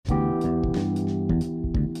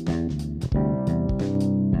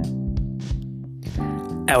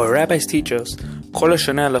Our rabbis teach us, כל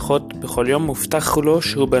השנה הלכות בכל יום מובטח לו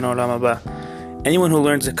שהוא בן העולם הבא. Anyone who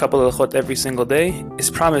learns a couple of halachot every single day is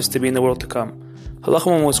promised to be in the world to come.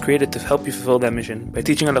 Halacha was created to help you fulfill that mission by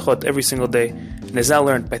teaching halachot every single day, and is now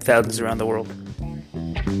learned by thousands around the world.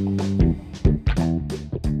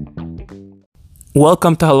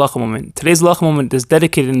 Welcome to Halacha Moment. Today's Halacha Moment is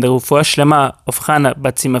dedicated in the Refuah Shlema of Chana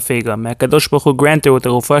Bat Sima Feiga. May HaKadosh Baruch Hu grant her with the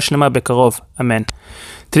Refuah Shlema Bekarov. Amen.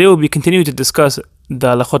 Today we'll be continuing to discuss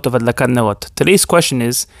the halachot of Adlakat Nerot. Today's question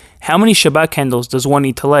is, how many Shabbat candles does one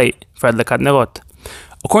need to light for Adlakat Nerot?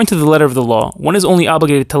 According to the letter of the law, one is only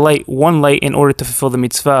obligated to light one light in order to fulfill the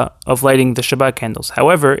mitzvah of lighting the Shabbat candles.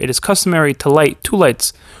 However, it is customary to light two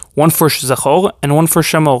lights, one for Zachor and one for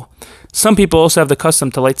Shamor. Some people also have the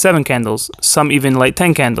custom to light 7 candles, some even light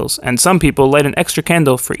 10 candles, and some people light an extra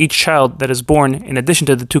candle for each child that is born in addition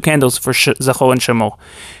to the 2 candles for Zachor and Shamor.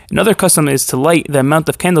 Another custom is to light the amount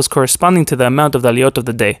of candles corresponding to the amount of the aliyot of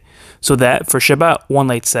the day, so that for Shabbat one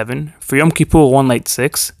lights 7, for Yom Kippur one lights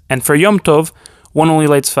 6, and for Yom Tov one only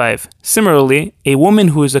lights 5. Similarly, a woman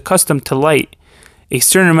who is accustomed to light a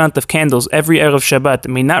certain amount of candles every Erev Shabbat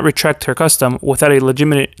may not retract her custom without a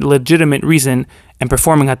legitimate reason and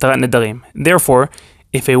performing Hatarat Nedarim. Therefore,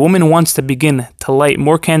 if a woman wants to begin to light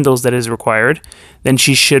more candles than is required, then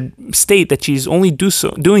she should state that she is only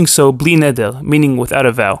doing so bli neder, meaning without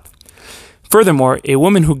a vow. Furthermore, a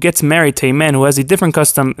woman who gets married to a man who has a different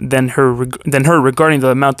custom than her regarding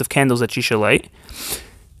the amount of candles that she should light,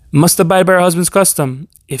 must abide by her husband's custom.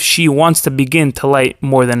 If she wants to begin to light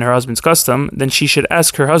more than her husband's custom, then she should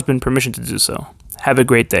ask her husband permission to do so. Have a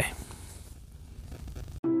great day.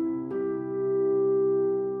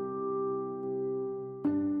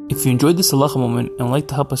 If you enjoyed this Halacha Moment and would like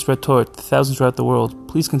to help us spread Torah to thousands throughout the world,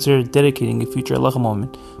 please consider dedicating a future Halacha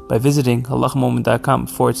Moment by visiting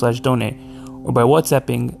halachamoment.com/donate or by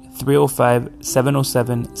WhatsApping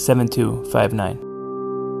 305-707-7259.